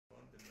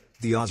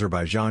The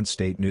Azerbaijan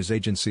State News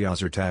Agency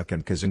AZERTAC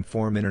and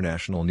Kazinform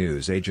International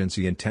News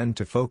Agency intend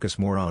to focus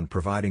more on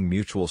providing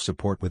mutual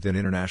support within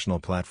international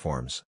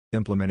platforms,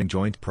 implementing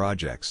joint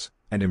projects,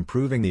 and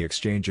improving the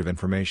exchange of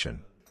information.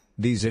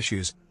 These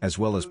issues, as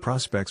well as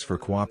prospects for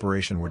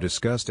cooperation, were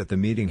discussed at the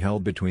meeting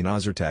held between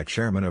AZERTAC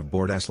Chairman of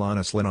Board Aslan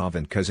Aslanov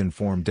and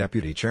Kazinform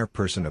Deputy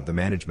Chairperson of the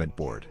Management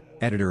Board,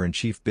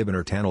 Editor-in-Chief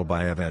Bibinur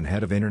Tanalbayeva and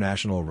Head of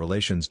International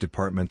Relations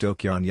Department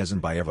Okyan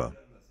Yezanbayeva.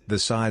 The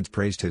sides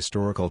praised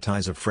historical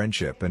ties of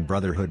friendship and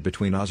brotherhood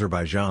between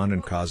Azerbaijan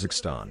and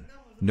Kazakhstan,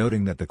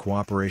 noting that the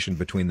cooperation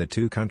between the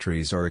two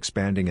countries are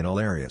expanding in all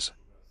areas.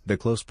 The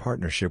close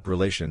partnership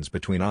relations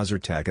between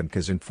AZERTAC and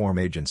Kazinform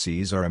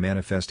agencies are a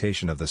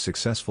manifestation of the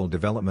successful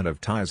development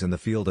of ties in the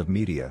field of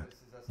media.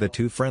 The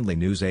two friendly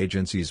news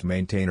agencies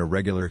maintain a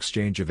regular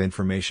exchange of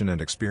information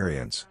and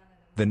experience.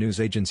 The news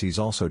agencies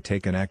also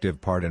take an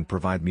active part and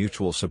provide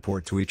mutual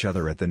support to each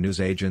other at the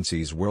News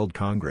Agencies World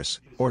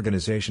Congress,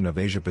 Organization of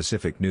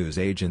Asia-Pacific News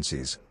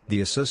Agencies, the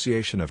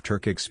Association of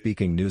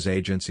Turkic-Speaking News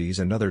Agencies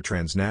and other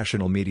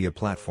transnational media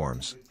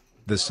platforms.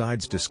 The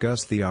sides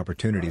discussed the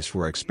opportunities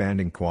for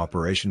expanding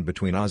cooperation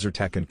between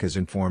AZERTAC and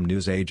Kazinform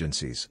news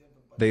agencies.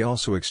 They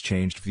also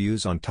exchanged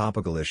views on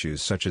topical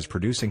issues such as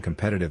producing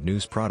competitive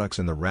news products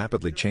in the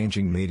rapidly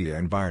changing media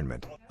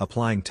environment,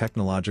 applying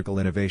technological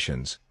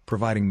innovations,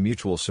 providing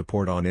mutual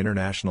support on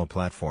international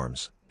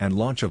platforms, and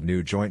launch of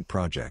new joint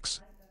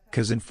projects.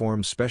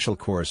 Kazinform's special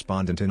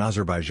correspondent in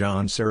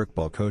Azerbaijan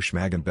Sarikbal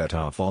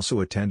Koshmaganbetov also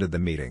attended the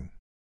meeting.